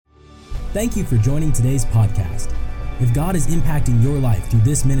Thank you for joining today's podcast. If God is impacting your life through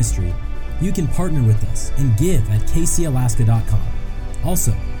this ministry, you can partner with us and give at kcalaska.com.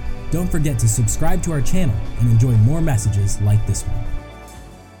 Also, don't forget to subscribe to our channel and enjoy more messages like this one.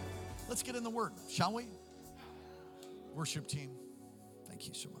 Let's get in the Word, shall we? Worship team, thank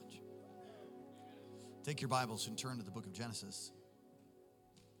you so much. Take your Bibles and turn to the book of Genesis.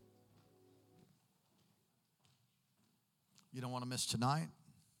 You don't want to miss tonight.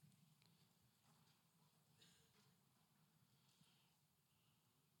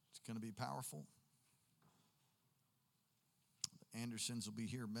 It's going to be powerful. The Andersons will be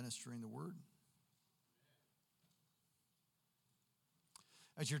here ministering the Word.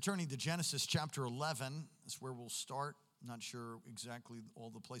 As you're turning to Genesis chapter 11, that's where we'll start. I'm not sure exactly all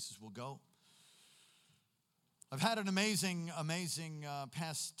the places we'll go. I've had an amazing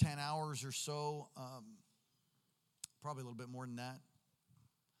past 10 hours or so, probably a little bit more than that.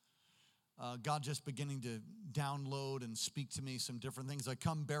 God just beginning to download and speak to me some different things. I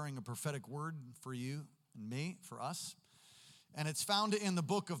come bearing a prophetic word for you and me, for us. And it's found in the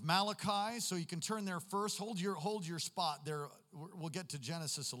book of Malachi, so you can turn there first. Hold your spot there. We'll get to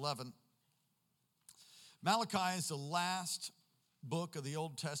Genesis 11. Malachi is the last book of the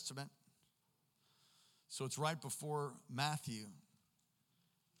Old Testament, so it's right before Matthew.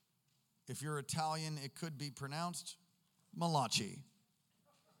 If you're Italian, it could be pronounced Malachi.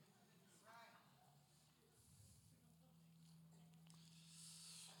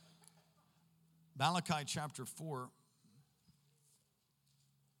 Malachi chapter 4.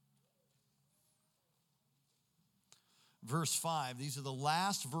 Verse 5, these are the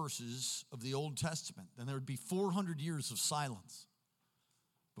last verses of the Old Testament. Then there would be 400 years of silence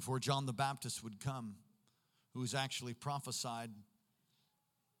before John the Baptist would come, who was actually prophesied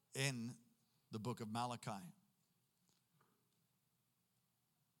in the book of Malachi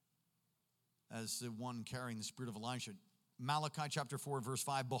as the one carrying the spirit of Elijah. Malachi chapter 4, verse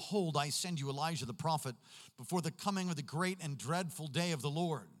 5, behold, I send you Elijah the prophet before the coming of the great and dreadful day of the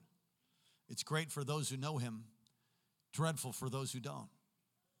Lord. It's great for those who know him, dreadful for those who don't.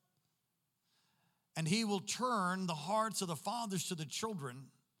 And he will turn the hearts of the fathers to the children,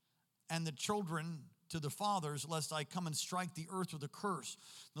 and the children to the fathers, lest I come and strike the earth with a curse.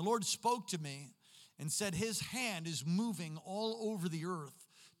 The Lord spoke to me and said, his hand is moving all over the earth,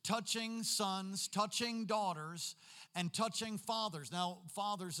 touching sons, touching daughters, and touching fathers. Now,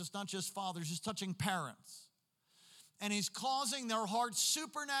 fathers, it's not just fathers, it's touching parents. And he's causing their hearts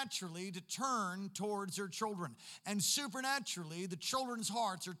supernaturally to turn towards their children. And supernaturally, the children's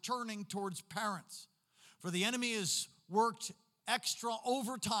hearts are turning towards parents. For the enemy has worked extra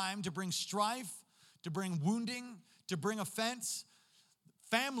overtime to bring strife, to bring wounding, to bring offense.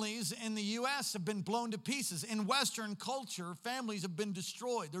 Families in the U.S. have been blown to pieces. In Western culture, families have been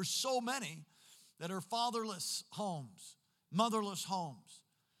destroyed. There's so many that are fatherless homes, motherless homes.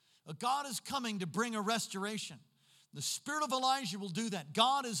 God is coming to bring a restoration. The spirit of Elijah will do that.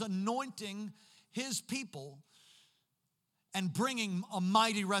 God is anointing his people and bringing a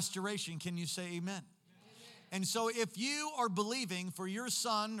mighty restoration. Can you say amen? Amen? And so if you are believing for your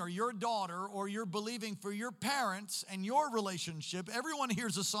son or your daughter, or you're believing for your parents and your relationship, everyone here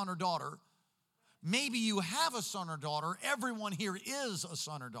is a son or daughter. Maybe you have a son or daughter. Everyone here is a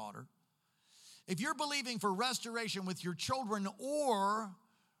son or daughter. If you're believing for restoration with your children, or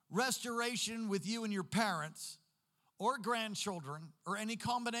restoration with you and your parents, or grandchildren, or any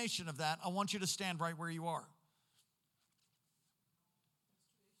combination of that, I want you to stand right where you are.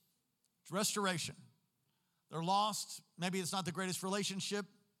 It's restoration. They're lost. Maybe it's not the greatest relationship.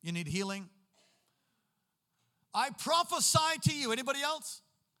 You need healing. I prophesy to you. Anybody else?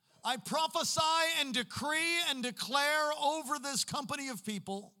 I prophesy and decree and declare over this company of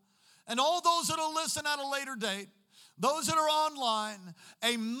people, and all those that will listen at a later date, those that are online,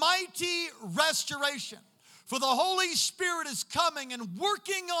 a mighty restoration. For the Holy Spirit is coming and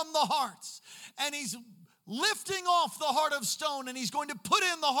working on the hearts. And he's lifting off the heart of stone, and he's going to put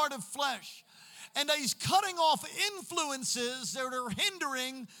in the heart of flesh. And he's cutting off influences that are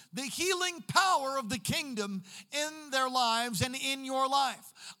hindering the healing power of the kingdom in their lives and in your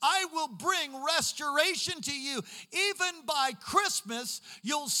life. I will bring restoration to you. Even by Christmas,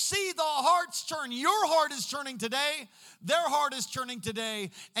 you'll see the hearts turn. Your heart is turning today. Their heart is turning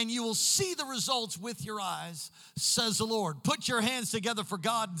today. And you will see the results with your eyes, says the Lord. Put your hands together for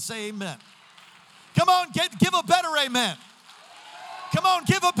God and say amen. Come on, give a better amen. Come on,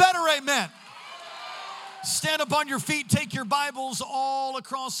 give a better amen. Stand up on your feet, take your Bibles all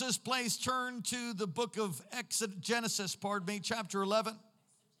across this place, turn to the book of Genesis, chapter 11.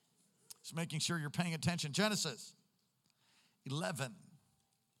 Just making sure you're paying attention. Genesis 11.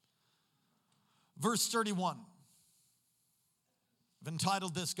 Verse 31. I've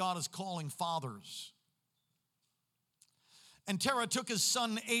entitled this, God is Calling Fathers. And Terah took his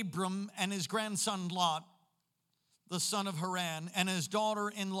son Abram and his grandson Lot, the son of Haran, and his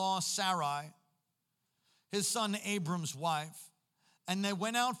daughter-in-law Sarai, his son Abram's wife. And they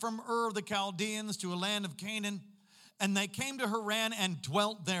went out from Ur of the Chaldeans to a land of Canaan, and they came to Haran and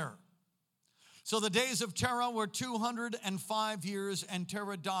dwelt there. So the days of Terah were 205 years, and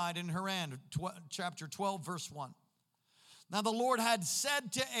Terah died in Haran. Chapter 12, verse 1. Now the Lord had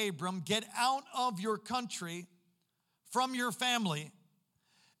said to Abram, get out of your country, from your family,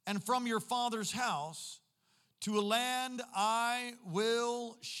 and from your father's house, to a land I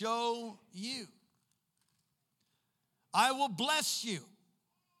will show you. I will bless you.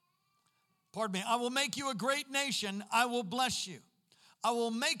 Pardon me. I will make you a great nation. I will bless you. I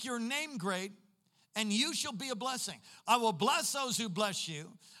will make your name great, and you shall be a blessing. I will bless those who bless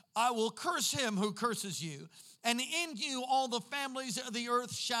you. I will curse him who curses you. And in you all the families of the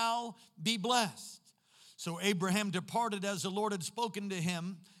earth shall be blessed. So Abraham departed as the Lord had spoken to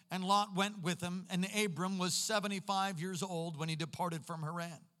him, and Lot went with him. And Abram was 75 years old when he departed from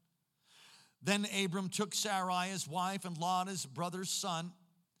Haran. Then Abram took Sarai his wife and Lot his brother's son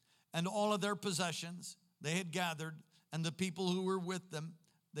and all of their possessions they had gathered and the people who were with them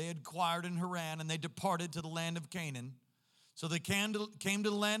they had acquired in Haran, and they departed to the land of Canaan. So they came to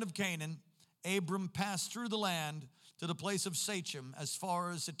the land of Canaan. Abram passed through the land to the place of Shechem as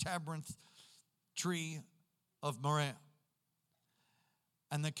far as the Tabernath tree of Moreh.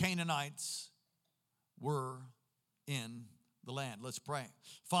 And the Canaanites were in the land. Let's pray.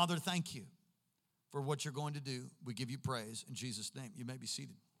 Father, thank you for what you're going to do. We give you praise in Jesus' name. You may be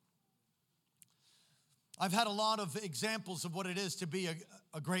seated. I've had a lot of examples of what it is to be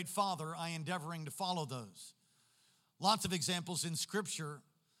a great father. I endeavoring to follow those. Lots of examples in Scripture.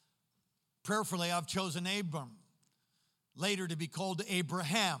 Prayerfully, I've chosen Abram, later to be called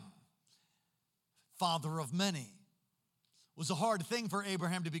Abraham, father of many. It was a hard thing for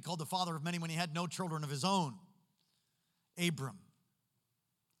Abraham to be called the father of many when he had no children of his own. Abram.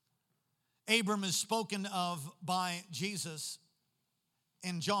 Abram is spoken of by Jesus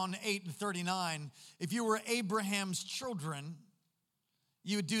in John 8:39. If you were Abraham's children,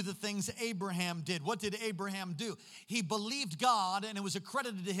 you would do the things Abraham did. What did Abraham do? He believed God, and it was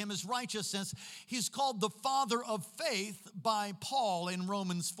accredited to him as righteousness. He's called the father of faith by Paul in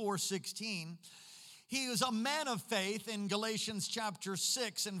Romans 4:16. He was a man of faith in Galatians chapter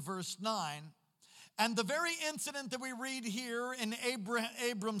 6 and verse 9. And the very incident that we read here in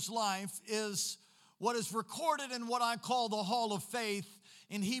Abram's life is what is recorded in what I call the hall of faith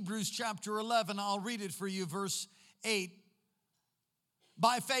in Hebrews chapter 11. I'll read it for you, verse 8.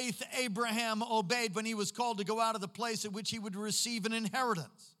 By faith, Abraham obeyed when he was called to go out of the place at which he would receive an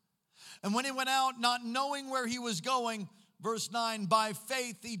inheritance. And when he went out, not knowing where he was going, verse 9, by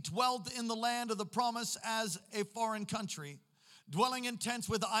faith he dwelt in the land of the promise as a foreign country, dwelling in tents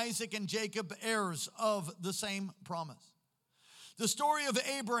with Isaac and Jacob, heirs of the same promise. The story of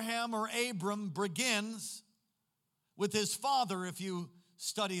Abraham or Abram begins with his father, if you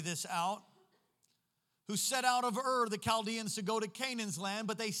study this out, who set out of Ur, the Chaldeans, to go to Canaan's land,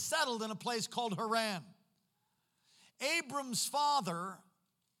 but they settled in a place called Haran. Abram's father,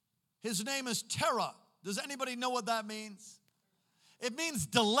 his name is Terah. Does anybody know what that means? It means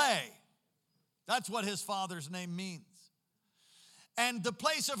delay. That's what his father's name means. And the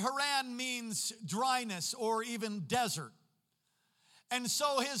place of Haran means dryness or even desert. And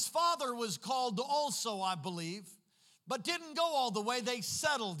so his father was called also, I believe, but didn't go all the way. They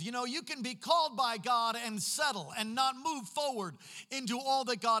settled. You know, you can be called by God and settle and not move forward into all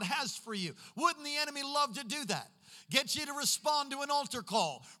that God has for you. Wouldn't the enemy love to do that? Get you to respond to an altar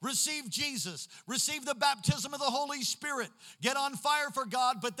call. Receive Jesus. Receive the baptism of the Holy Spirit. Get on fire for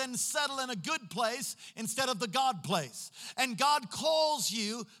God, but then settle in a good place instead of the God place. And God calls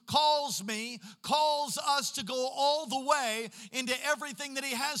you, calls me, calls us to go all the way into everything that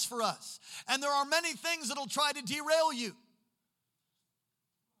He has for us. And there are many things that will try to derail you.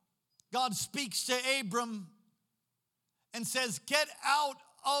 God speaks to Abram and says, get out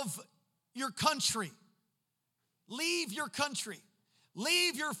of your country. Leave your country.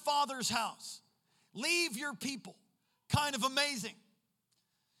 Leave your father's house. Leave your people. Kind of amazing.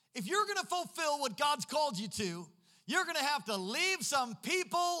 If you're going to fulfill what God's called you to, you're going to have to leave some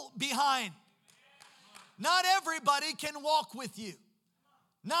people behind. Not everybody can walk with you.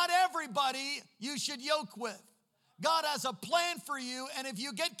 Not everybody you should yoke with. God has a plan for you, and if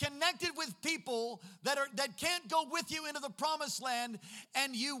you get connected with people that can't go with you into the promised land,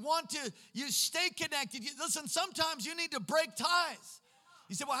 and you stay connected. Listen, sometimes you need to break ties.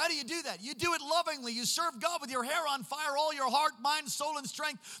 You say, well, how do you do that? You do it lovingly. You serve God with your hair on fire, all your heart, mind, soul, and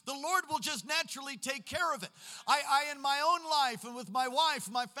strength. The Lord will just naturally take care of it. I in my own life and with my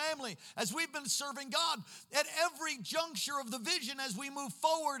wife, my family, as we've been serving God, at every juncture of the vision as we move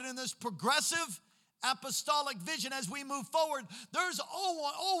forward in this progressive apostolic vision, as we move forward, there's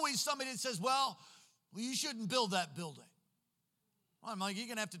always somebody that says, well, you shouldn't build that building. Well, I'm like, you're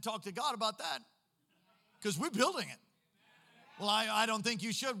going to have to talk to God about that because we're building it. Well, I don't think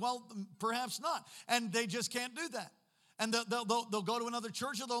you should. Well, perhaps not. And they just can't do that. And they'll go to another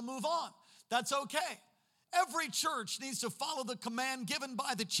church or they'll move on. That's okay. Every church needs to follow the command given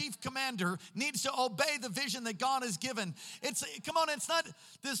by the chief commander, needs to obey the vision that God has given. It's not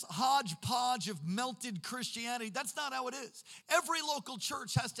this hodgepodge of melted Christianity. That's not how it is. Every local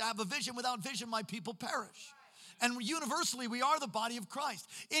church has to have a vision. Without vision, my people perish. And universally, we are the body of Christ.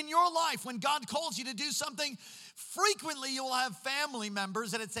 In your life, when God calls you to do something, frequently you will have family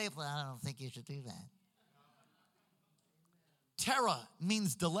members that say, well, I don't think you should do that. Terah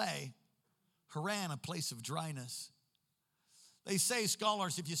means delay. Haran, a place of dryness. They say,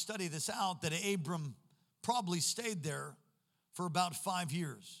 scholars, if you study this out, that Abram probably stayed there for about 5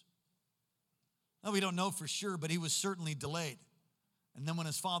 years. Now, we don't know for sure, but he was certainly delayed. And then when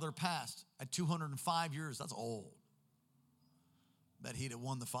his father passed at 205 years, that's old. Bet he'd have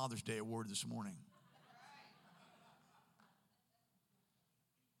won the Father's Day award this morning.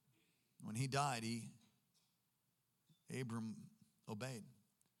 When he died, Abram obeyed.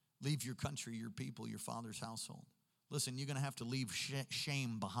 Leave your country, your people, your father's household. Listen, you're going to have to leave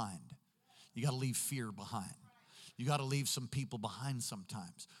shame behind. You got to leave fear behind. You got to leave some people behind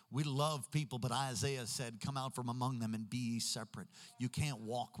sometimes. We love people, but Isaiah said, come out from among them and be ye separate. You can't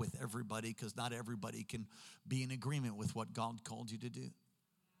walk with everybody because not everybody can be in agreement with what God called you to do.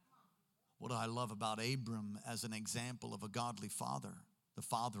 What I love about Abram as an example of a godly father, the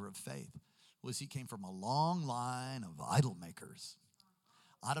father of faith, was he came from a long line of idol makers.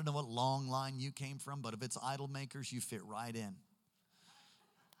 I don't know what long line you came from, but if it's idol makers, you fit right in.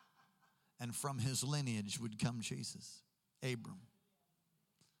 And from his lineage would come Jesus, Abram.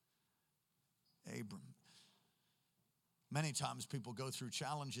 Many times people go through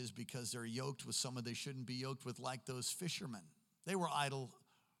challenges because they're yoked with someone they shouldn't be yoked with, like those fishermen. They were idol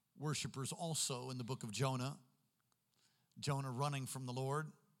worshipers also in the book of Jonah. Jonah running from the Lord,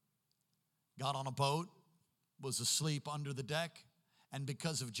 got on a boat, was asleep under the deck, and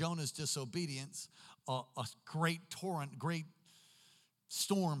because of Jonah's disobedience, a great torrent, great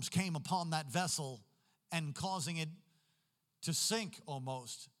storms came upon that vessel and causing it to sink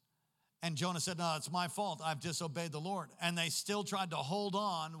almost. And Jonah said, no, it's my fault. I've disobeyed the Lord. And they still tried to hold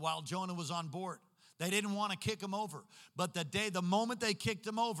on while Jonah was on board. They didn't want to kick him over. But the moment they kicked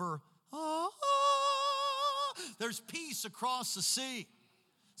him over, there's peace across the sea.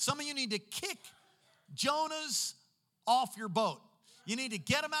 Some of you need to kick Jonah's off your boat. You need to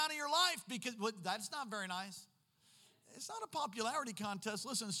get him out of your life because that's not very nice. It's not a popularity contest.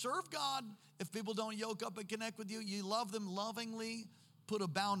 Listen, serve God. If people don't yoke up and connect with you, you love them lovingly. Put a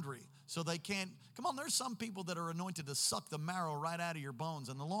boundary so they can't. Come on, there's some people that are anointed to suck the marrow right out of your bones.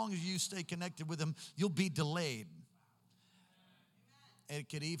 And the longer you stay connected with them, you'll be delayed. It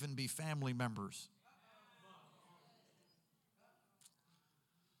could even be family members.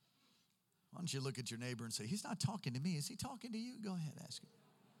 Why don't you look at your neighbor and say, he's not talking to me. Is he talking to you? Go ahead, ask him.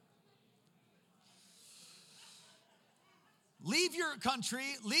 Leave your country,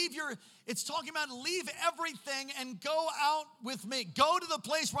 it's talking about leave everything and go out with me. Go to the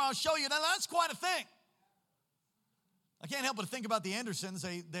place where I'll show you. Now, that's quite a thing. I can't help but think about the Andersons.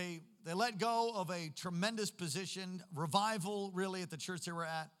 They let go of a tremendous position, revival really at the church they were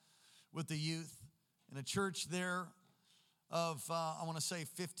at with the youth. In a church there of, I want to say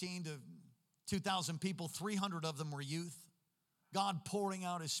 15 to 2,000 people, 300 of them were youth. God pouring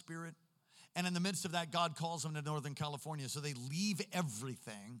out his spirit. And in the midst of that, God calls them to Northern California. So they leave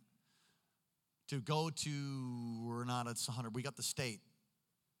everything to go to, we're not at 100. We got the state.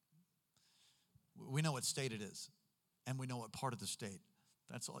 We know what state it is. And we know what part of the state.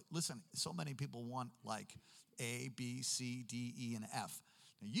 That's all. Listen, so many people want like A, B, C, D, E, and F.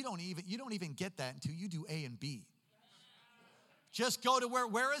 Now, you don't even get that until you do A and B. Just go to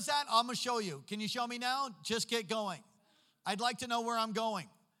where is that? I'm going to show you. Can you show me now? Just get going. I'd like to know where I'm going.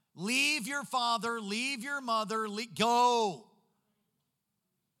 Leave your father, leave your mother, go.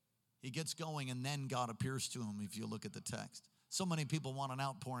 He gets going, and then God appears to him, if you look at the text. So many people want an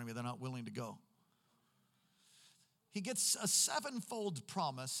outpouring, but they're not willing to go. He gets a sevenfold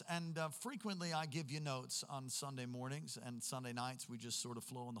promise, and frequently I give you notes on Sunday mornings, and Sunday nights we just sort of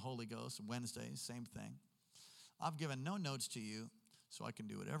flow in the Holy Ghost. Wednesdays, same thing. I've given no notes to you so I can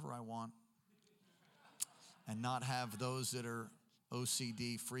do whatever I want and not have those that are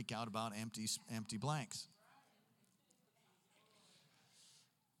OCD freak out about empty blanks.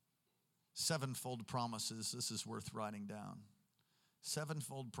 Sevenfold promises, this is worth writing down.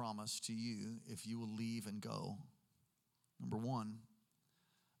 Sevenfold promise to you if you will leave and go. Number one,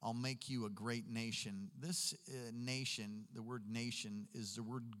 I'll make you a great nation. This nation, the word nation is the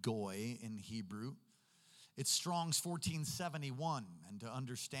word goy in Hebrew. It's Strong's 1471, and to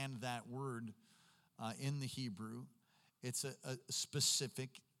understand that word in the Hebrew, it's a specific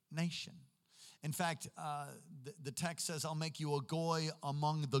nation. In fact, the text says, I'll make you a goy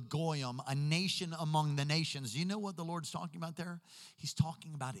among the goyim, a nation among the nations. Do you know what the Lord's talking about there? He's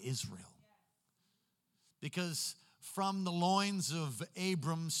talking about Israel. Because from the loins of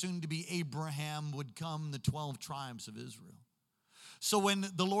Abram, soon to be Abraham, would come the 12 tribes of Israel. So when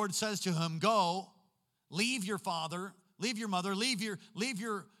the Lord says to him, go, leave your father, leave your mother, leave your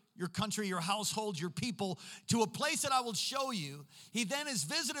country, your household, your people, to a place that I will show you. He then is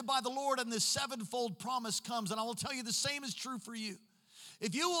visited by the Lord, and this sevenfold promise comes. And I will tell you the same is true for you.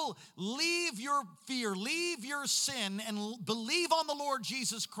 If you will leave your fear, leave your sin, and believe on the Lord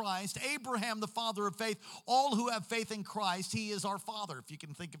Jesus Christ, Abraham, the father of faith, all who have faith in Christ, he is our father, if you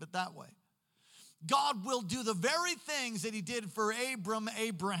can think of it that way. God will do the very things that he did for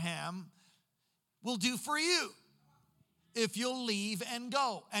Abraham, will do for you. If you'll leave and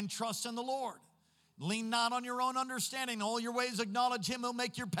go and trust in the Lord. Lean not on your own understanding. In all your ways acknowledge him. He'll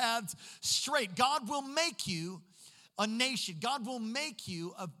make your paths straight. God will make you a nation. God will make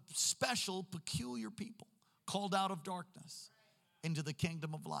you a special, peculiar people called out of darkness into the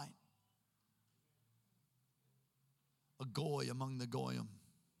kingdom of light. A goy among the goyim.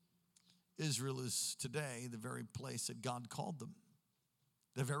 Israel is today the very place that God called them.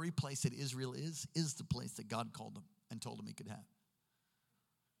 The very place that Israel is the place that God called them and told him he could have.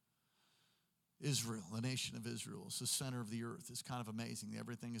 Israel, the nation of Israel, is the center of the earth. It's kind of amazing.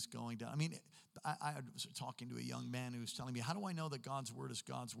 Everything is going down. I mean, I was talking to a young man who was telling me, how do I know that God's word is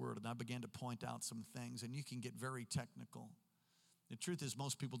God's word? And I began to point out some things, and you can get very technical. The truth is,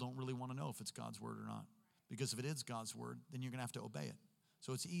 most people don't really want to know if it's God's word or not. Because if it is God's word, then you're going to have to obey it.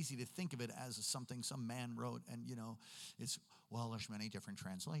 So it's easy to think of it as something some man wrote, and it's, well, there's many different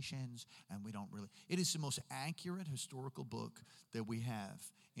translations, and we don't really. It is the most accurate historical book that we have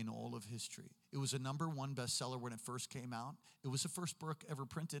in all of history. It was a #1 bestseller when it first came out. It was the first book ever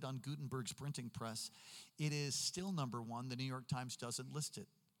printed on Gutenberg's printing press. It is still #1. The New York Times doesn't list it,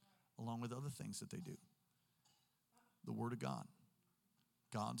 along with other things that they do. The Word of God,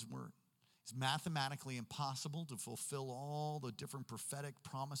 God's Word. It's mathematically impossible to fulfill all the different prophetic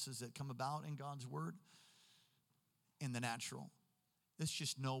promises that come about in God's word in the natural. There's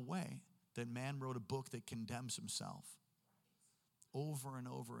just no way that man wrote a book that condemns himself over and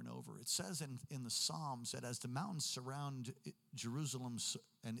over and over. It says in the Psalms that as the mountains surround Jerusalem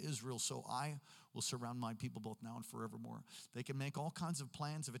and Israel, so I will surround my people both now and forevermore. They can make all kinds of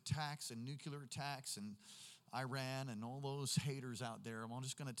plans of attacks and nuclear attacks and Iran and all those haters out there. I'm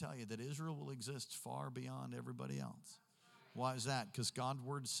just going to tell you that Israel will exist far beyond everybody else. Why is that? Because God's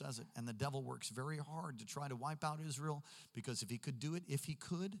word says it. And the devil works very hard to try to wipe out Israel, because if he could do it,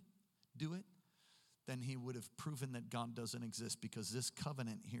 then he would have proven that God doesn't exist, because this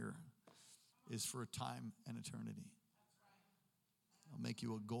covenant here is for a time and eternity. I'll make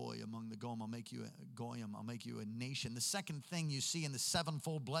you a goy among the goyim. I'll make you a goyim. I'll make you a nation. The second thing you see in the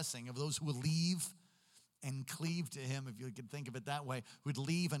sevenfold blessing of those who will leave and cleave to him, if you could think of it that way, who'd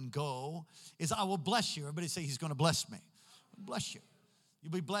leave and go, is I will bless you. Everybody say, he's going to bless me. Bless you.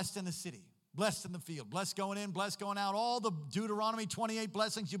 You'll be blessed in the city, blessed in the field, blessed going in, blessed going out. All the Deuteronomy 28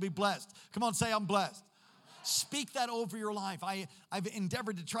 blessings, you'll be blessed. Come on, say, I'm blessed. Speak that over your life. I've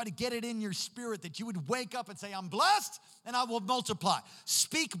endeavored to try to get it in your spirit that you would wake up and say, I'm blessed and I will multiply.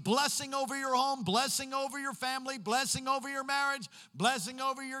 Speak blessing over your home, blessing over your family, blessing over your marriage, blessing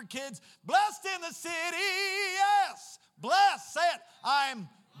over your kids. Blessed in the city, yes. Blessed, say it. I'm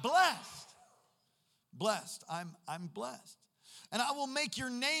blessed. Blessed, I'm blessed. And I will make your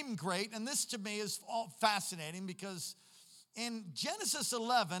name great. And this to me is all fascinating, because in Genesis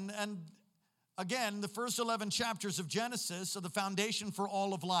 11, and again, the first 11 chapters of Genesis are the foundation for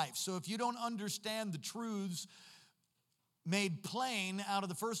all of life. So if you don't understand the truths made plain out of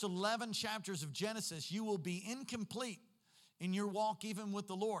the first 11 chapters of Genesis, you will be incomplete in your walk even with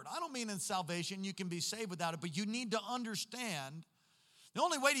the Lord. I don't mean in salvation, you can be saved without it, but you need to understand the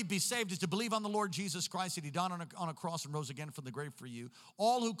only way to be saved is to believe on the Lord Jesus Christ, that he died on a cross and rose again from the grave for you.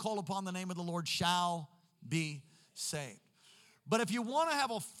 All who call upon the name of the Lord shall be saved. But if you want to have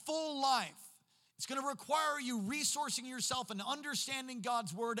a full life, It's going to require you resourcing yourself and understanding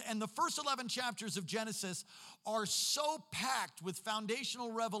God's word. And the first 11 chapters of Genesis are so packed with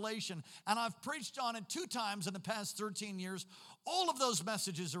foundational revelation. And I've preached on it 2 times in the past 13 years. All of those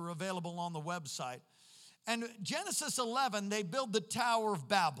messages are available on the website. And Genesis 11, they build the Tower of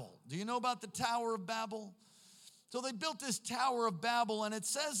Babel. Do you know about the Tower of Babel? So they built this Tower of Babel, and it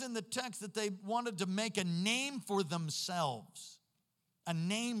says in the text that they wanted to make a name for themselves. A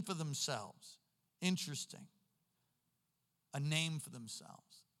name for themselves. Interesting. A name for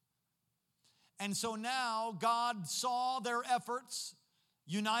themselves. And so now God saw their efforts,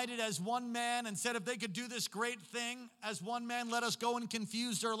 united as one man, and said if they could do this great thing as one man, let us go and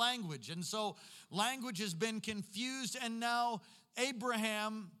confuse their language. And so language has been confused, and now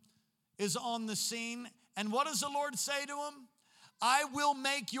Abraham is on the scene. And what does the Lord say to him? I will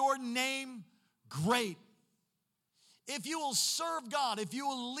make your name great. If you will serve God, if you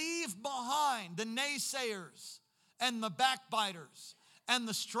will leave behind the naysayers and the backbiters and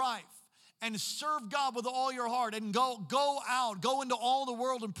the strife and serve God with all your heart and go out, go into all the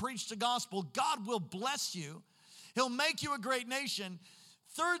world and preach the gospel, God will bless you. He'll make you a great nation.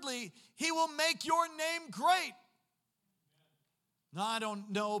 Thirdly, he will make your name great. Now, I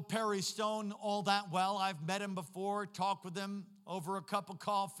don't know Perry Stone all that well. I've met him before, talked with him over a cup of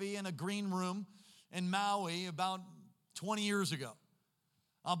coffee in a green room in Maui about 20 years ago.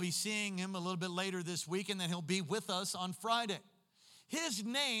 I'll be seeing him a little bit later this week, and then he'll be with us on Friday. His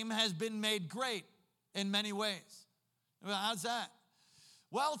name has been made great in many ways. Well, how's that?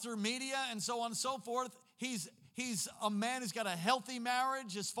 Well, through media and so on and so forth. He's a man who's got a healthy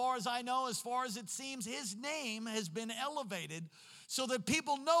marriage, as far as I know, as far as it seems. His name has been elevated so that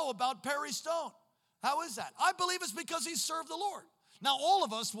people know about Perry Stone. How is that? I believe it's because he served the Lord. Now, all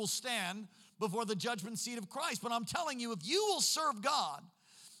of us will stand before the judgment seat of Christ. But I'm telling you, if you will serve God,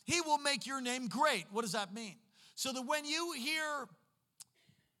 he will make your name great. What does that mean? So that when you hear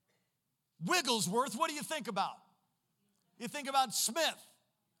Wigglesworth, what do you think about? You think about Smith.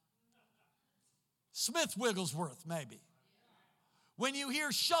 Smith Wigglesworth, maybe. When you hear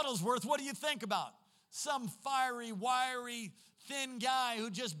Shuttlesworth, what do you think about? Some fiery, wiry, thin guy who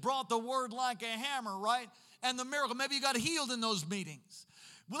just brought the word like a hammer, right? And the miracle. Maybe you got healed in those meetings.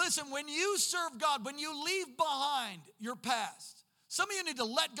 Listen, when you serve God, when you leave behind your past, some of you need to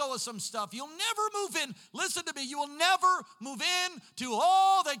let go of some stuff. You'll never move in. Listen to me. You will never move in to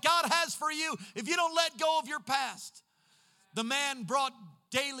all that God has for you if you don't let go of your past. The man brought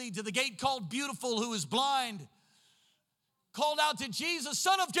daily to the gate called Beautiful, who is blind, called out to Jesus,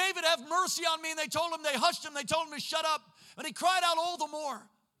 Son of David, have mercy on me. And they hushed him. They told him to shut up. But he cried out all the more.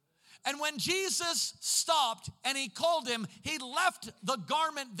 And when Jesus stopped and he called him, he left the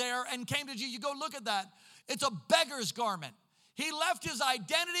garment there and came to Jesus. You go look at that. It's a beggar's garment. He left his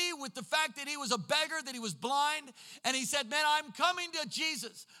identity with the fact that he was a beggar, that he was blind. And he said, man, I'm coming to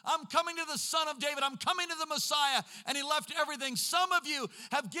Jesus. I'm coming to the Son of David. I'm coming to the Messiah. And he left everything. Some of you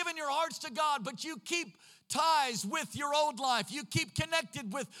have given your hearts to God, but you keep ties with your old life. You keep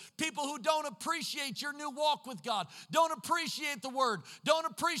connected with people who don't appreciate your new walk with God, don't appreciate the word, don't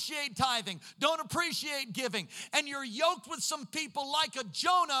appreciate tithing, don't appreciate giving. And you're yoked with some people like a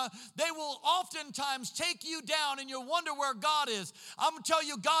Jonah. They will oftentimes take you down and you'll wonder where God is. I'm going to tell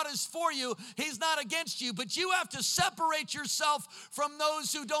you, God is for you. He's not against you, but you have to separate yourself from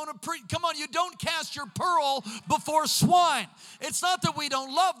those who don't appreciate. Come on, you don't cast your pearl before swine. It's not that we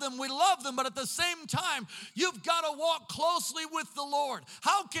don't love them. We love them, but at the same time, you've got to walk closely with the Lord.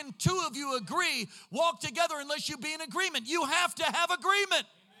 How can two of you agree, walk together unless you be in agreement? You have to have agreement.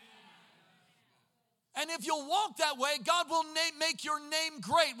 And if you'll walk that way, God will make your name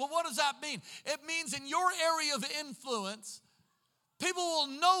great. Well, what does that mean? It means in your area of influence, people will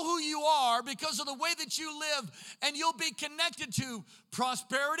know who you are because of the way that you live, and you'll be connected to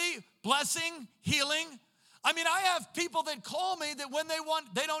prosperity, blessing, healing. I mean, I have people that call me that when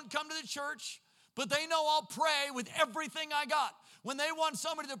they don't come to the church, but they know I'll pray with everything I got. When they want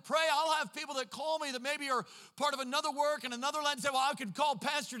somebody to pray, I'll have people that call me that maybe are part of another work and another land and say, well, I could call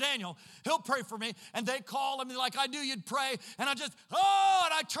Pastor Daniel. He'll pray for me. And they call him like, I knew you'd pray. And I just, and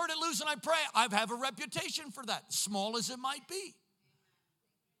I turn it loose and I pray. I have a reputation for that, small as it might be.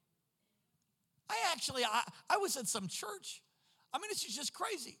 I was at some church. I mean, it's just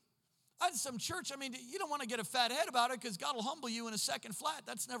crazy. I had some church. I mean, you don't want to get a fat head about it because God will humble you in a second flat.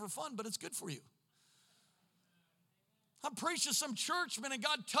 That's never fun, but it's good for you. I preached to some church, man, and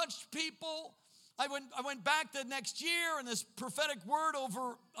God touched people. I went back the next year, and this prophetic word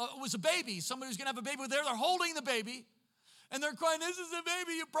over, it was a baby. Somebody was going to have a baby. They're holding the baby, And they're crying, this is the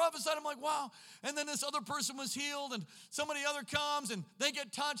baby you prophesied. I'm like, wow. And then this other person was healed, and somebody other comes, and they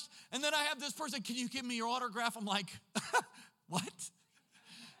get touched. And then I have this person, can you give me your autograph? I'm like, what?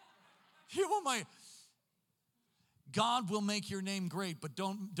 You want my... God will make your name great, but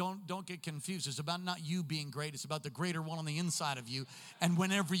don't get confused. It's about not you being great. It's about the greater one on the inside of you. And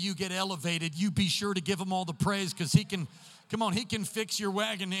whenever you get elevated, you be sure to give him all the praise, because he can fix your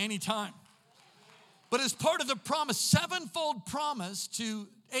wagon anytime. But as part of the promise, sevenfold promise to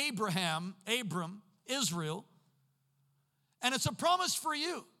Abram, Israel, and it's a promise for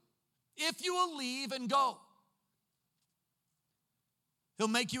you. If you will leave and go, he'll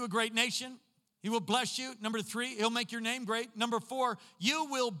make you a great nation. He will bless you. Number 3, he'll make your name great. Number 4, you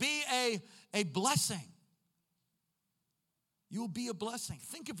will be a blessing. You will be a blessing.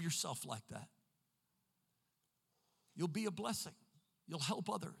 Think of yourself like that. You'll be a blessing. You'll help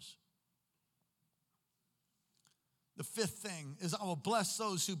others. The 5th thing is, I will bless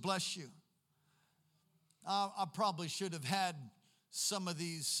those who bless you. I probably should have had some of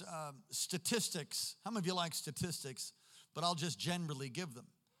these statistics. How many of you like statistics? But I'll just generally give them.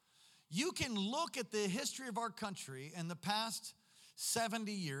 You can look at the history of our country in the past 70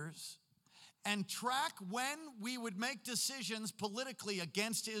 years and track when we would make decisions politically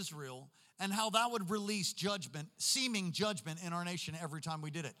against Israel and how that would release judgment, seeming judgment in our nation every time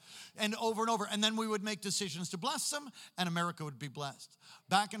we did it. And over and over. And then we would make decisions to bless them, and America would be blessed.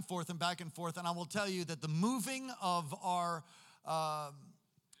 Back and forth and back and forth. And I will tell you that the moving of our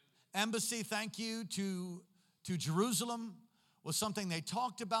embassy, thank you, to Jerusalem was something they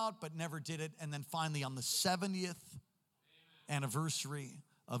talked about but never did it. And then finally, on the 70th anniversary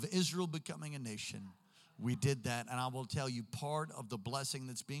of Israel becoming a nation, we did that. And I will tell you, part of the blessing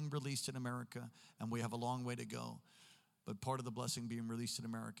that's being released in America, and we have a long way to go, but part of the blessing being released in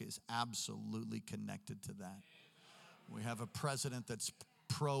America is absolutely connected to that. We have a president that's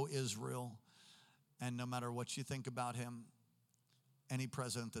pro-Israel, and no matter what you think about him, any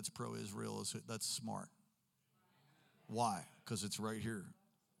president that's pro-Israel, that's smart. Why? Because it's right here.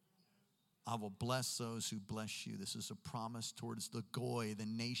 I will bless those who bless you. This is a promise towards the Goy, the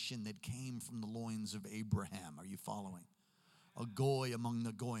nation that came from the loins of Abraham. Are you following? A Goy among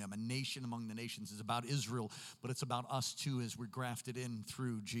the Goyim, a nation among the nations. Is about Israel, but it's about us too as we're grafted in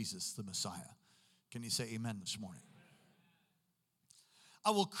through Jesus, the Messiah. Can you say amen this morning?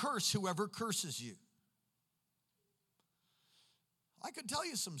 I will curse whoever curses you. I could tell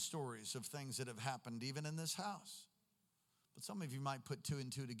you some stories of things that have happened even in this house. But some of you might put 2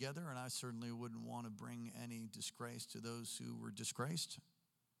 and 2 together, and I certainly wouldn't want to bring any disgrace to those who were disgraced.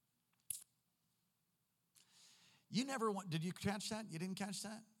 You never want, did you catch that? You didn't catch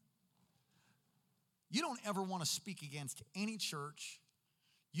that? You don't ever want to speak against any church.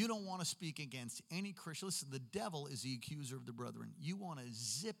 You don't want to speak against any Christian. Listen, the devil is the accuser of the brethren. You want to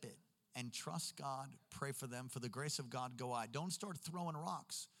zip it and trust God, pray for them, for the grace of God go I. Don't start throwing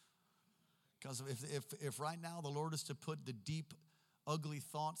rocks. Because if right now the Lord is to put the deep, ugly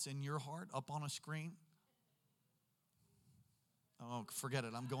thoughts in your heart up on a screen, oh, forget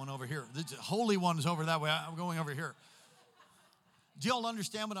it. I'm going over here. The Holy One's over that way. I'm going over here. Do y'all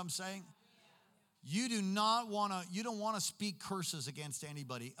understand what I'm saying? You don't want to speak curses against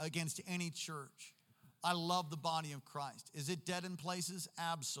anybody, against any church. I love the body of Christ. Is it dead in places?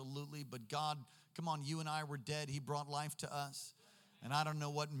 Absolutely. But God, come on, you and I were dead. He brought life to us. And I don't know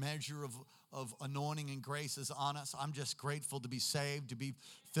what measure of anointing and grace is on us. I'm just grateful to be saved, to be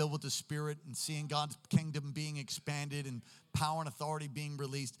filled with the Spirit and seeing God's kingdom being expanded and power and authority being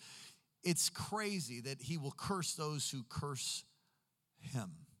released. It's crazy that he will curse those who curse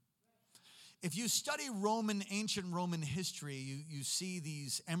him. If you study ancient Roman history, you see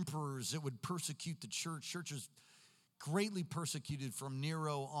these emperors that would persecute the church. Churches greatly persecuted from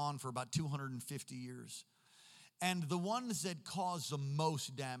Nero on for about 250 years. And the ones that caused the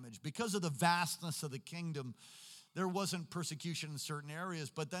most damage, because of the vastness of the kingdom, there wasn't persecution in certain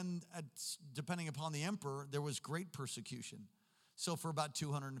areas. But then, depending upon the emperor, there was great persecution. So for about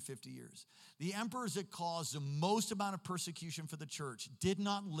 250 years. The emperors that caused the most amount of persecution for the church did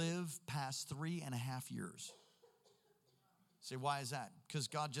not live past 3.5 years. Say, why is that? Because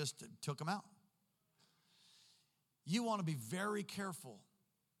God just took them out. You want to be very careful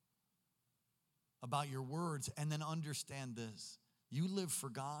about your words, and then understand this. You live for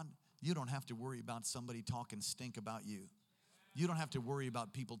God, you don't have to worry about somebody talking stink about you. You don't have to worry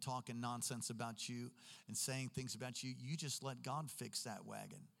about people talking nonsense about you and saying things about you. You just let God fix that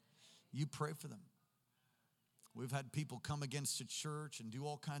wagon. You pray for them. We've had people come against the church and do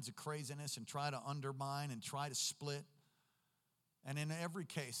all kinds of craziness and try to undermine and try to split. And in every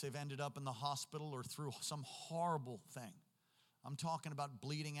case, they've ended up in the hospital or through some horrible thing. I'm talking about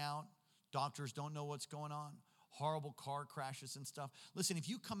bleeding out. Doctors don't know what's going on. Horrible car crashes and stuff. Listen, if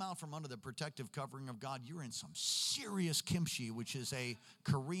you come out from under the protective covering of God, you're in some serious kimchi, which is a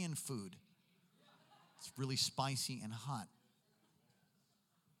Korean food. It's really spicy and hot.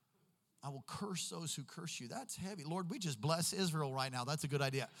 I will curse those who curse you. That's heavy. Lord, we just bless Israel right now. That's a good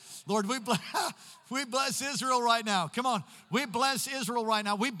idea. Lord, we bless Israel right now. Come on. We bless Israel right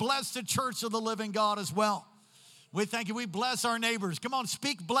now. We bless the church of the living God as well. We thank you. We bless our neighbors. Come on,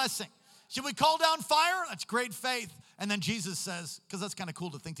 speak blessing. Should we call down fire? That's great faith. And then Jesus says, because that's kind of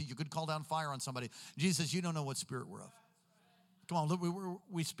cool to think that you could call down fire on somebody. Jesus says, you don't know what spirit we're of. Come on, look,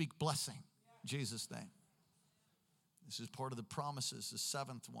 we speak blessing in Jesus' name. This is part of the promises. The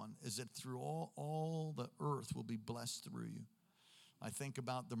seventh one is that through all the earth will be blessed through you. I think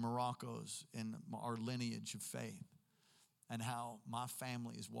about the Moroccos in our lineage of faith and how my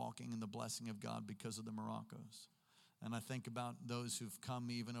family is walking in the blessing of God because of the Moroccos. And I think about those who've come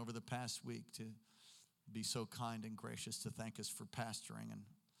even over the past week to be so kind and gracious to thank us for pastoring. And,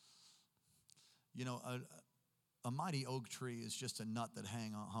 you know, a mighty oak tree is just a nut that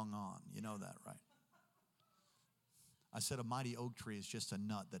hung on. You know that, right? I said a mighty oak tree is just a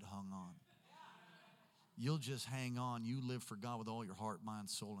nut that hung on. You'll just hang on. You live for God with all your heart, mind,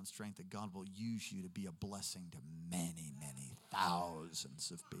 soul, and strength, that God will use you to be a blessing to many, many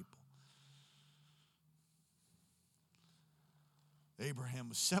thousands of people. Abraham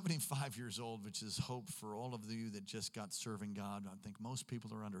was 75 years old, which is hope for all of you that just got serving God. I think most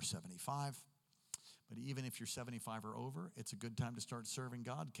people are under 75. But even if you're 75 or over, it's a good time to start serving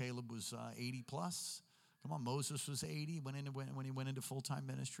God. Caleb was 80 plus. Come on, Moses was 80 when he went into full-time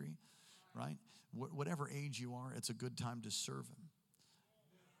ministry, right? Whatever age you are, it's a good time to serve him.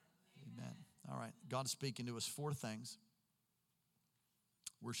 Amen. All right, God's speaking to us 4 things.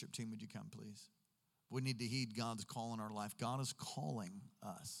 Worship team, would you come, please? We need to heed God's call in our life. God is calling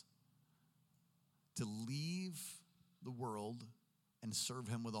us to leave the world and serve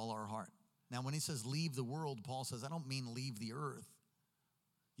him with all our heart. Now, when he says leave the world, Paul says, I don't mean leave the earth.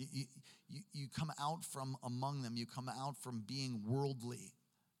 You come out from among them. You come out from being worldly.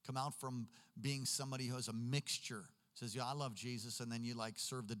 Come out from being somebody who has a mixture. Says, yeah, I love Jesus. And then you like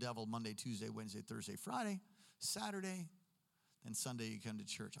serve the devil Monday, Tuesday, Wednesday, Thursday, Friday, Saturday. And Sunday you come to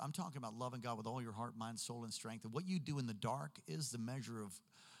church. I'm talking about loving God with all your heart, mind, soul, and strength. And what you do in the dark is the measure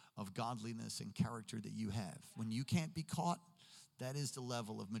of godliness and character that you have. When you can't be caught, that is the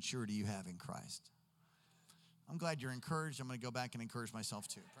level of maturity you have in Christ. I'm glad you're encouraged. I'm going to go back and encourage myself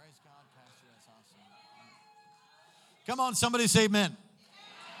too. Praise God, Pastor. That's awesome. Come on, somebody say amen.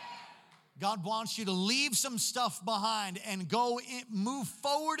 God wants you to leave some stuff behind and move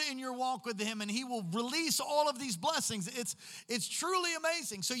forward in your walk with him, and he will release all of these blessings. It's truly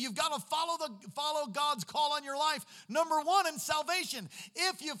amazing. So you've got to follow God's call on your life. Number 1 in salvation.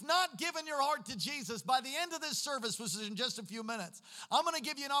 If you've not given your heart to Jesus, by the end of this service, which is in just a few minutes, I'm going to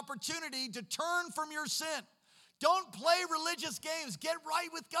give you an opportunity to turn from your sin. Don't play religious games. Get right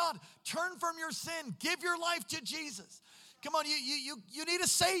with God. Turn from your sin. Give your life to Jesus. Come on, you need a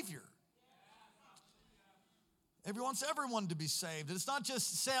Savior. He wants everyone to be saved. And it's not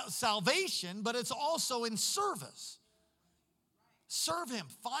just salvation, but it's also in service. Serve him.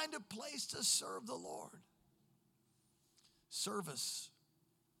 Find a place to serve the Lord. Service.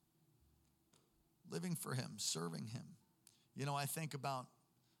 Living for him, serving him. You know, I think about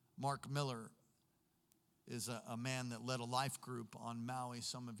Mark Miller is a man that led a life group on Maui.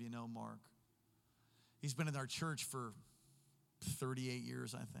 Some of you know Mark. He's been in our church for 38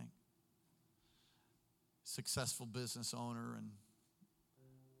 years, I think. Successful business owner and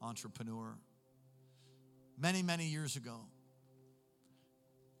entrepreneur. Many, many years ago,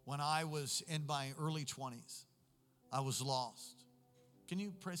 when I was in my early 20s, I was lost. Can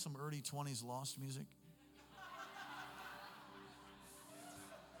you play some early 20s lost music?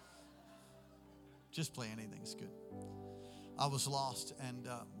 Just play anything, it's good. I was lost, and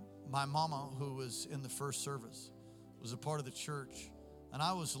my mama, who was in the first service, was a part of the church, and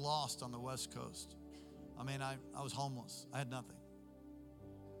I was lost on the West Coast. I mean, I was homeless. I had nothing.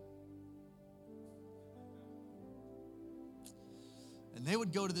 And they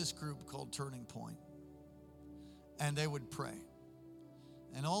would go to this group called Turning Point, and they would pray.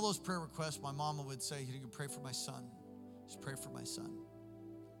 And all those prayer requests, my mama would say, you can pray for my son. Just pray for my son.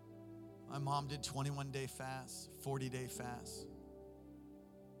 My mom did 21-day fasts, 40-day fasts.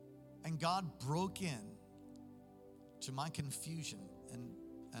 And God broke in to my confusion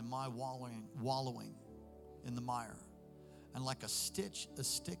and my wallowing in the mire. And like a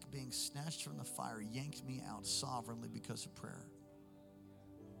stick being snatched from the fire, yanked me out sovereignly because of prayer.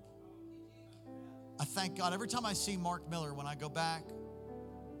 I thank God. Every time I see Mark Miller, when I go back,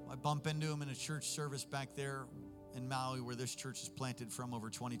 I bump into him in a church service back there in Maui where this church is planted from over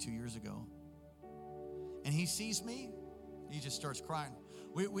 22 years ago. And he sees me, he just starts crying.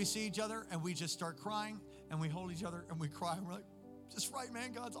 We see each other and we just start crying, and we hold each other and we cry. And we're like, just right,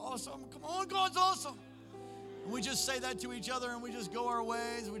 man, God's awesome. Come on, God's awesome. And we just say that to each other, and we just go our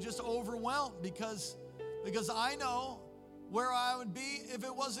ways. We're just overwhelmed because I know where I would be if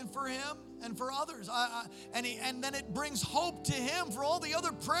it wasn't for him and for others. And then it brings hope to him for all the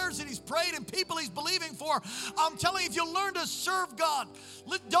other prayers that he's prayed and people he's believing for. I'm telling you, if you learn to serve God,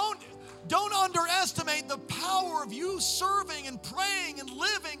 don't underestimate the power of you serving and praying and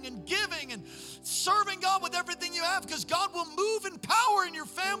living and giving and serving God with everything you have, because God will move in power in your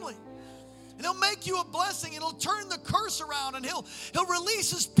family. And he'll make you a blessing, and he'll turn the curse around, and he'll release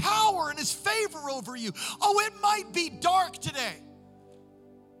his power and his favor over you. Oh, it might be dark today,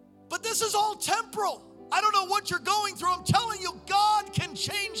 but this is all temporal. I don't know what you're going through. I'm telling you, God can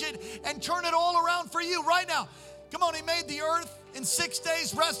change it and turn it all around for you right now. Come on, he made the earth in 6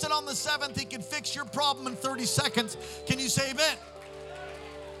 days, rested on the seventh. He can fix your problem in 30 seconds. Can you say amen?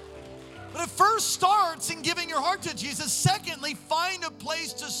 But it first starts in giving your heart to Jesus. Secondly, find a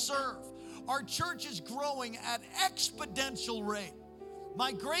place to serve. Our church is growing at exponential rate.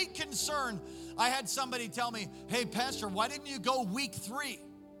 My great concern, I had somebody tell me, hey, Pastor, why didn't you go week 3?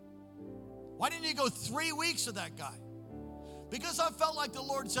 Why didn't you go 3 weeks with that guy? Because I felt like the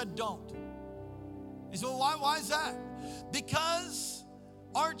Lord said don't. He said, well, why is that? Because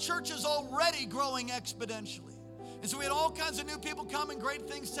our church is already growing exponentially. And so we had all kinds of new people come and great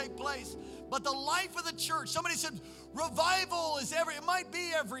things take place. But the life of the church, somebody said, revival is it might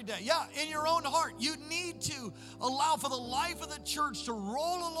be every day. Yeah, in your own heart. You need to allow for the life of the church to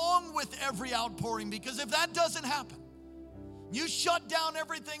roll along with every outpouring, because if that doesn't happen, you shut down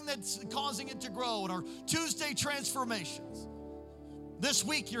everything that's causing it to grow. In our Tuesday transformations, this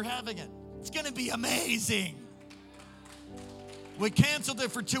week you're having it. It's going to be amazing. We canceled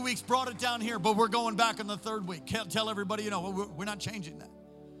it for 2 weeks, brought it down here, but we're going back in the 3rd week. Can't tell everybody, we're not changing that.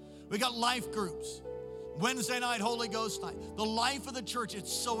 We got life groups. Wednesday night, Holy Ghost night. The life of the church,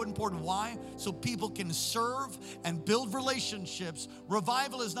 it's so important. Why? So people can serve and build relationships.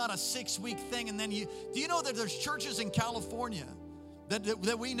 Revival is not a 6-week thing. And then do you know that there's churches in California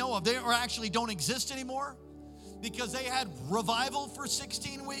that we know of, they actually don't exist anymore because they had revival for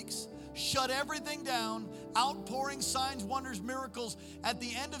 16 weeks. Shut everything down, outpouring signs, wonders, miracles. At the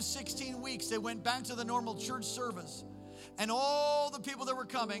end of 16 weeks, they went back to the normal church service. And all the people that were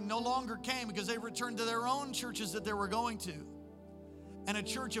coming no longer came because they returned to their own churches that they were going to. And a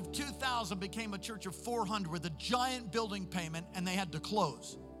church of 2,000 became a church of 400 with a giant building payment, and they had to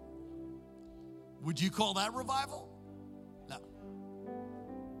close. Would you call that revival? No.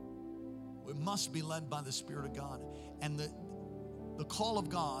 We must be led by the Spirit of God. And the call of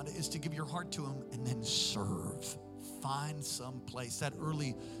God is to give your heart to him and then serve. Find some place. That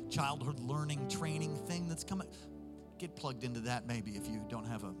early childhood learning, training thing that's coming. Get plugged into that maybe if you don't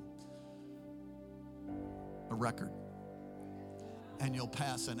have a record. And you'll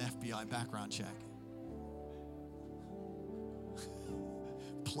pass an FBI background check.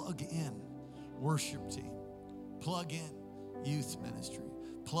 Plug in worship team. Plug in youth ministry.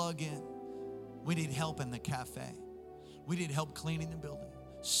 Plug in. We need help in the cafe. We need help cleaning the building.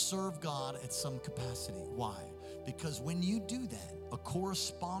 Serve God at some capacity. Why? Because when you do that, a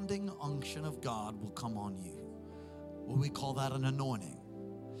corresponding unction of God will come on you. Well, we call that an anointing.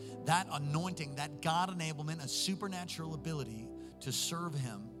 That anointing, that God enablement, a supernatural ability to serve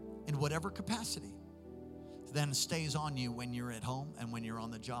him in whatever capacity, then stays on you when you're at home and when you're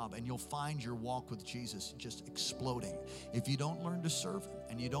on the job. And you'll find your walk with Jesus just exploding. If you don't learn to serve him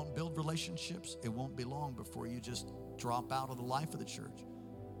and you don't build relationships, it won't be long before you just drop out of the life of the church.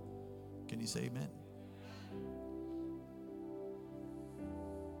 Can you say amen?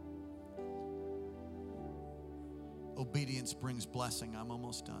 Obedience brings blessing. I'm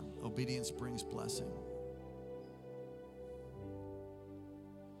almost done. Obedience brings blessing.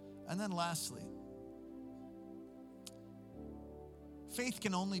 And then lastly, faith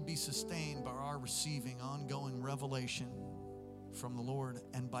can only be sustained by our receiving ongoing revelation from the Lord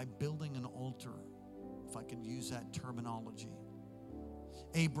and by building an altar, if I could use that terminology.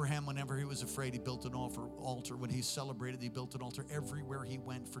 Abraham, whenever he was afraid, he built an altar. When he celebrated, he built an altar. Everywhere he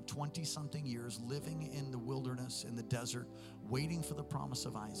went for 20-something years, living in the wilderness, in the desert, waiting for the promise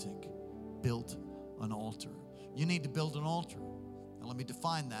of Isaac, built an altar. You need to build an altar. Now let me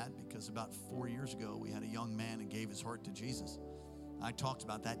define that, because about 4 years ago, we had a young man who gave his heart to Jesus. I talked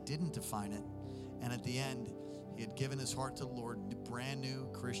about that, didn't define it. And at the end, he had given his heart to the Lord, brand new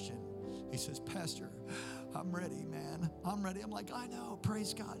Christian. He says, Pastor, I'm ready, man. I'm ready. I'm like, I know,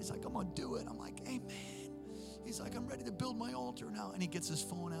 praise God. He's like, I'm going to do it. I'm like, amen. He's like, I'm ready to build my altar now. And he gets his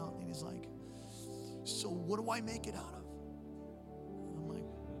phone out and he's like, so what do I make it out of? I'm like,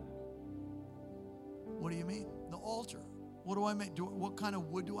 what do you mean? The altar. What do I make? What kind of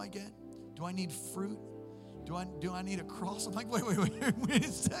wood do I get? Do I need fruit? Do I need a cross? I'm like, wait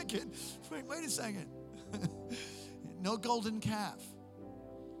a second. Wait a second. No golden calf.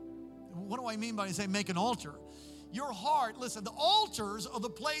 What do I mean by saying make an altar? Your heart, listen, the altars are the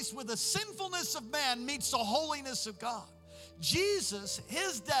place where the sinfulness of man meets the holiness of God. Jesus,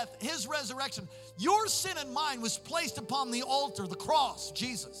 his death, his resurrection, your sin and mine was placed upon the altar, the cross,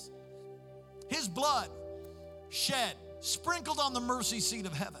 Jesus. His blood shed, sprinkled on the mercy seat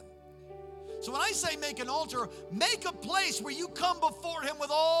of heaven. So when I say make an altar, make a place where you come before him with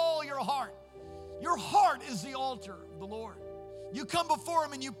all your heart. Your heart is the altar of the Lord. You come before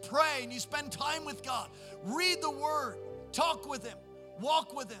him and you pray and you spend time with God. Read the word, talk with him,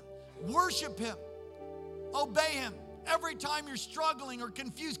 walk with him, worship him, obey him. Every time you're struggling or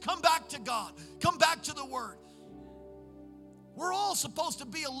confused, come back to God. Come back to the word. We're all supposed to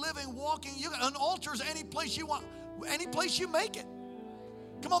be a living, walking. An altar is any place you want, any place you make it.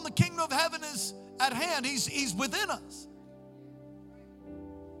 Come on, the kingdom of heaven is at hand. He's within us.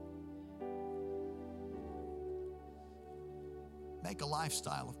 Make a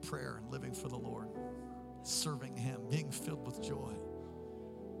lifestyle of prayer and living for the Lord, serving him, being filled with joy.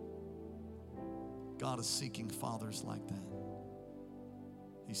 God is seeking fathers like that.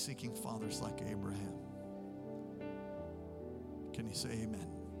 He's seeking fathers like Abraham. Can you say amen?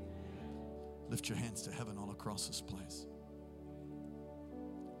 Lift your hands to heaven all across this place.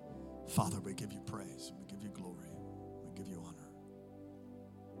 Father, we give you praise. We give you glory. We give you honor.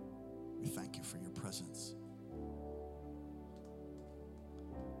 We thank you for your presence.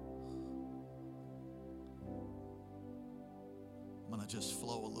 I'm going to just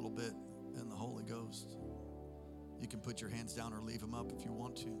flow a little bit in the Holy Ghost. You can put your hands down or leave them up if you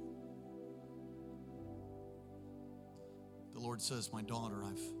want to. The Lord says, my daughter,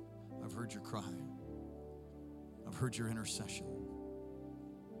 I've heard your cry. I've heard your intercession.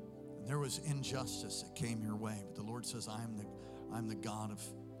 And there was injustice that came your way, but the Lord says, I'm the God of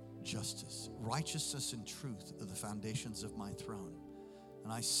justice. Righteousness and truth are the foundations of my throne.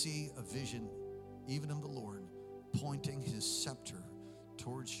 And I see a vision, even of the Lord, pointing his scepter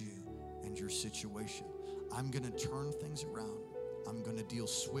towards you and your situation. I'm going to turn things around. I'm going to deal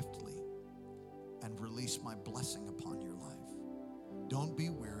swiftly and release my blessing upon your life. Don't be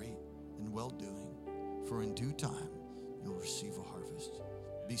weary in well-doing, for in due time you'll receive a harvest.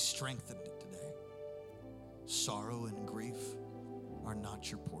 Be strengthened today. Sorrow and grief are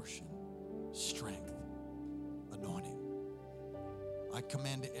not your portion. Strength, anointing. I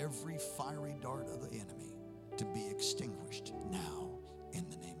command every fiery dart of the enemy to be extinguished now in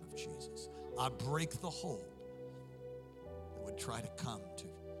the name of Jesus. I break the hold that would try to come to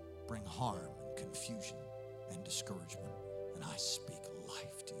bring harm and confusion and discouragement. And I speak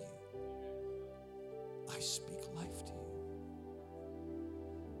life to you. I speak life to you.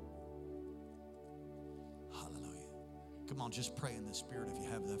 Hallelujah. Come on, just pray in the Spirit if you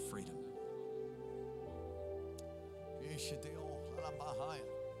have that freedom.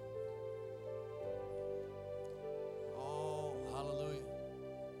 Oh, hallelujah.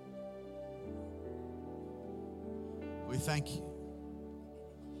 We thank you.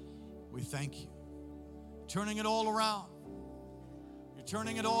 We thank you. Turning it all around. You're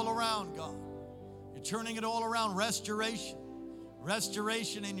turning it all around, God. You're turning it all around. Restoration.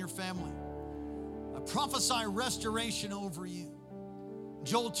 Restoration in your family. I prophesy restoration over you.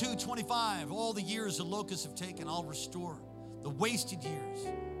 Joel 2:25, all the years the locusts have taken, I'll restore. The wasted years,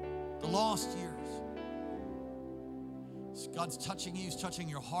 the lost years. God's touching you. He's touching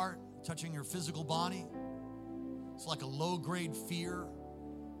your heart, touching your physical body. It's like a low-grade fear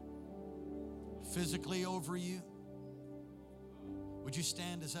physically over you. Would you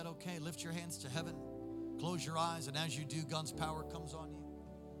stand? Is that okay? Lift your hands to heaven. Close your eyes, and as you do, God's power comes on you.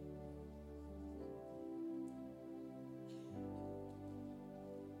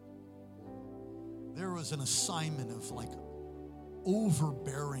 There was an assignment of like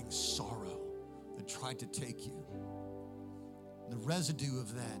overbearing sorrow that tried to take you. The residue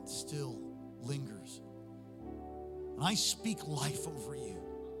of that still lingers. And I speak life over you.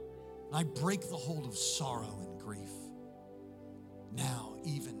 And I break the hold of sorrow and grief. Now,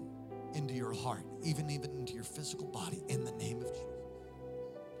 even into your heart, even into your physical body, in the name of Jesus.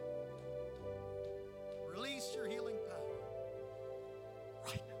 Release your healing power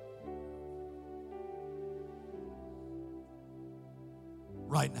right now.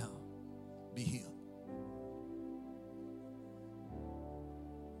 Right now. be healed.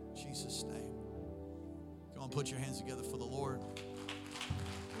 In Jesus' name. Go and put your hands together for the Lord.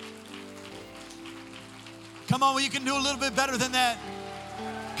 Come on, well, you can do a little bit better than that.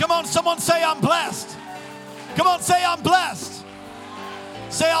 Come on, someone say, I'm blessed. Come on, say, I'm blessed.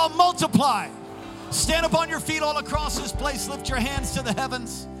 Say, I'll multiply. Stand up on your feet all across this place. Lift your hands to the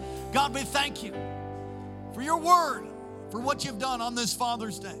heavens. God, we thank you for your word, for what you've done on this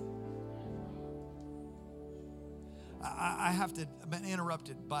Father's Day. I've been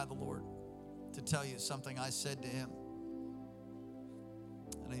interrupted by the Lord to tell you something I said to him.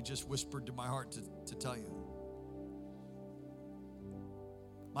 And he just whispered to my heart to tell you.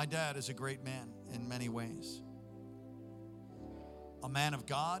 My dad is a great man in many ways. A man of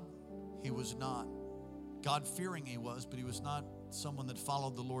God, he was not. God-fearing he was, but he was not someone that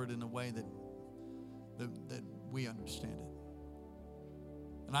followed the Lord in a way that we understand it.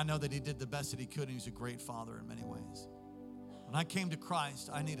 And I know that he did the best that he could, and he was a great father in many ways. When I came to Christ,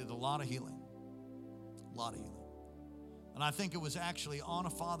 I needed a lot of healing. A lot of healing. And I think it was actually on a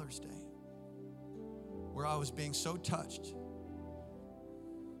Father's Day where I was being so touched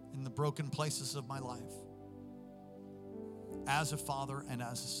in the broken places of my life as a father and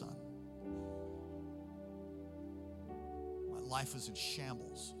as a son. My life was in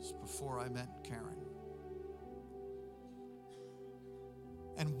shambles. It was before I met Karen.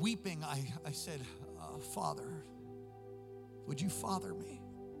 And weeping, I said, Father, would you father me?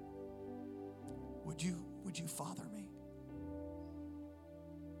 Would you father me?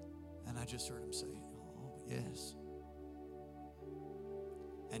 And I just heard him say, oh, yes.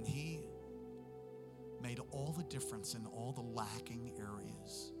 And he made all the difference in all the lacking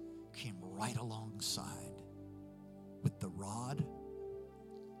areas, came right alongside with the rod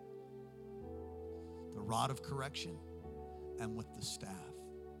of correction, and with the staff.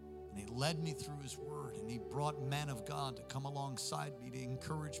 And he led me through his word, and he brought men of God to come alongside me to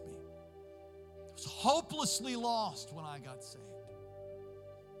encourage me. I was hopelessly lost when I got saved.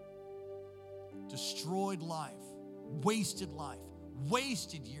 Destroyed life, wasted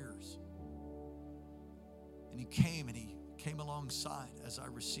years. And he came alongside as I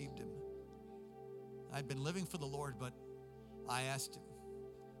received him. I'd been living for the Lord, but I asked him,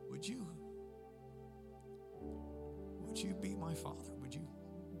 would you be my father? Would you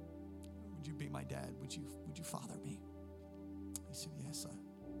be my dad? Would you father me? He said, yes,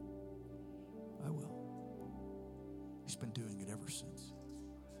 I will. He's been doing it ever since.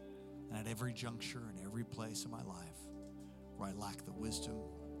 And at every juncture and every place in my life where I lack the wisdom,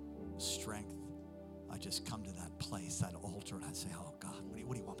 strength, I just come to that place, that altar, and I say, oh God, what do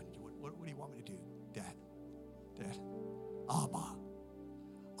you want me to do? What do you want me to do? Dad,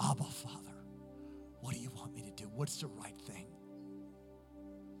 Abba, Father, what do you want me to do? What's the right thing?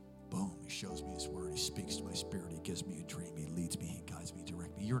 Boom, he shows me his word. He speaks to my spirit. He gives me a dream. He leads me. He guides me,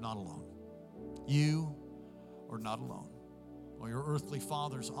 directs me. You're not alone. You are not alone. Well, your earthly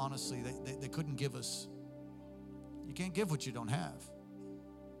fathers, honestly, they couldn't give us. You can't give what you don't have.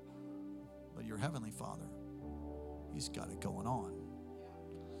 But your heavenly Father, he's got it going on.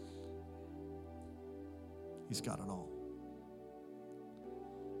 He's got it all.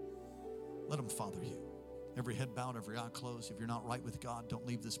 Let him father you. Every head bowed, every eye closed. If you're not right with God, don't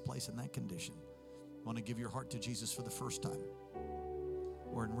leave this place in that condition. You want to give your heart to Jesus for the first time,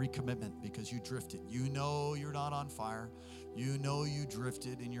 or in recommitment because you drifted. You know you're not on fire. You know you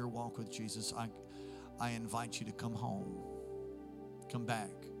drifted in your walk with Jesus. I invite you to come home. Come back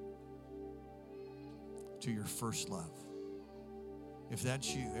to your first love. If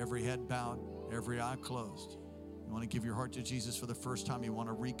that's you, every head bowed, every eye closed. You want to give your heart to Jesus for the first time. You want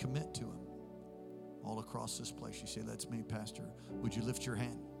to recommit to him. All across this place, you say, that's me, Pastor. Would you lift your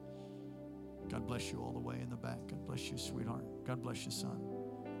hand? God bless you all the way in the back. God bless you, sweetheart. God bless you, son.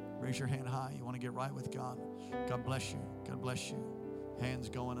 Raise your hand high. You want to get right with God. God bless you. God bless you. Hands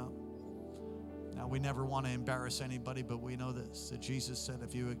going up. Now, we never want to embarrass anybody, but we know this, that Jesus said,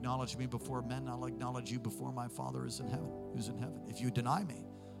 if you acknowledge me before men, I'll acknowledge you before my Father who's in heaven. If you deny me,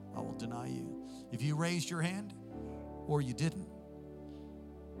 I will deny you. If you raised your hand or you didn't,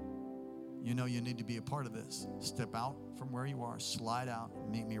 you know you need to be a part of this. Step out from where you are, slide out,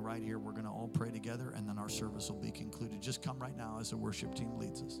 meet me right here. We're going to all pray together, and then our service will be concluded. Just come right now as the worship team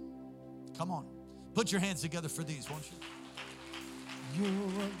leads us. Come on. Put your hands together for these, won't you? You're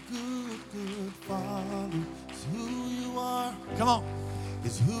a good Father. It's who you are. Come on.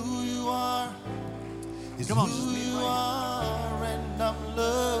 It's who you are. It's Come on, who just you are, and I'm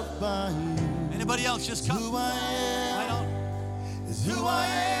loved by you. Anybody else? Just come. It's who I am. Right on. It's who I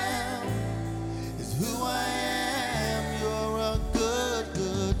am. It's who I am. You're a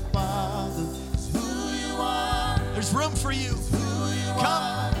good Father. There's room for you.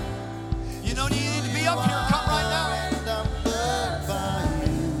 Come. You don't need to be up here. Come right now. And I'm loved by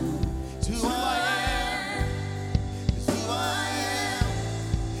you. It's who I am. It's who I am.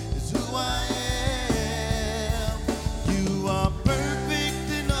 It's who I am. You are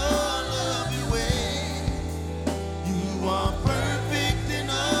perfect in all of your ways. You are perfect in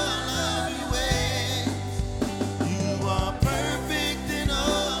all of your ways. You are perfect in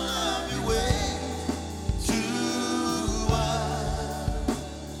all of your ways. To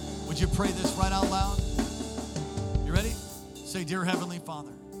us. Would you pray this right out loud? You ready? Say, Dear Heavenly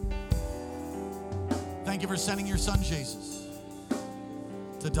Father, thank you for sending your son Jesus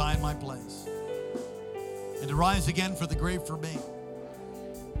to die in my place and to rise again for the grave for me.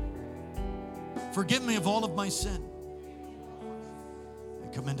 Forgive me of all of my sin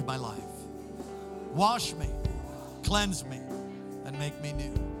and come into my life. Wash me, cleanse me, and make me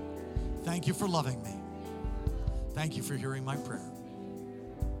new. Thank you for loving me. Thank you for hearing my prayer.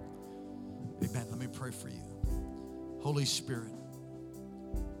 Amen. Let me pray for you. Holy Spirit,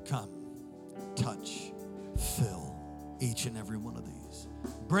 come, touch, fill each and every one of these.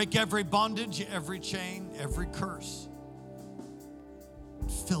 Break every bondage, every chain, every curse.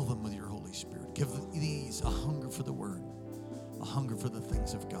 Fill them with your Holy Spirit. Give these a hunger for the word, a hunger for the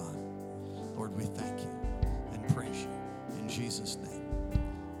things of God. Lord, we thank you and praise you in Jesus' name.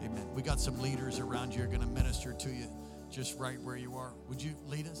 Amen. We got some leaders around you who are going to minister to you just right where you are. Would you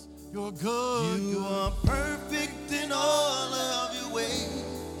lead us? You're good. You are perfect in all of your ways.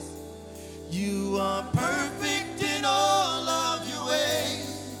 You are perfect in all of your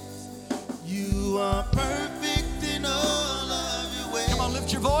ways. You are perfect in all of your ways. Come on,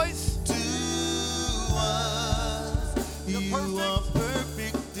 lift your voice. To us, You're you perfect. are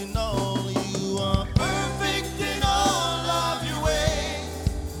perfect in all. You are perfect in all of your ways.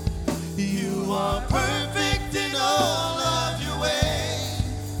 You are perfect in all of your ways.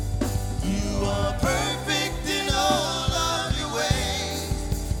 You are perfect in all of your ways.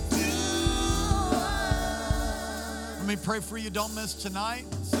 To us. Let me pray for you. Don't miss tonight,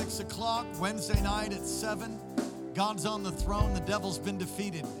 6 o'clock, Wednesday night at 7. God's on the throne. The devil's been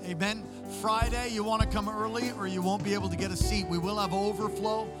defeated. Amen. Friday, you want to come early or you won't be able to get a seat. We will have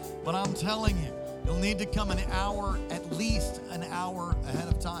overflow, but I'm telling you, you'll need to come an hour, at least an hour ahead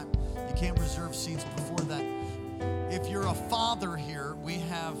of time. You can't reserve seats before that. If you're a father here, we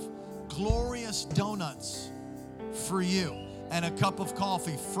have glorious donuts for you and a cup of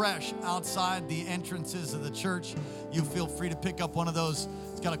coffee fresh outside the entrances of the church. You feel free to pick up one of those.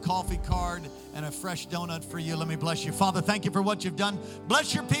 It's got a coffee card and a fresh donut for you. Let me bless you. Father, thank you for what you've done.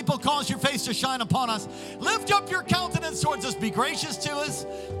 Bless your people. Cause your face to shine upon us. Lift up your countenance towards us. Be gracious to us.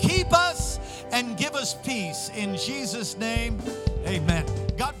 Keep us and give us peace. In Jesus' name, amen.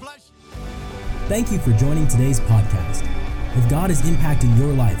 God bless you. Thank you for joining today's podcast. If God is impacting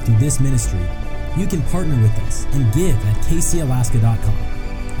your life through this ministry, you can partner with us and give at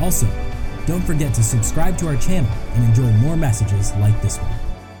kcalaska.com. Also, don't forget to subscribe to our channel and enjoy more messages like this one.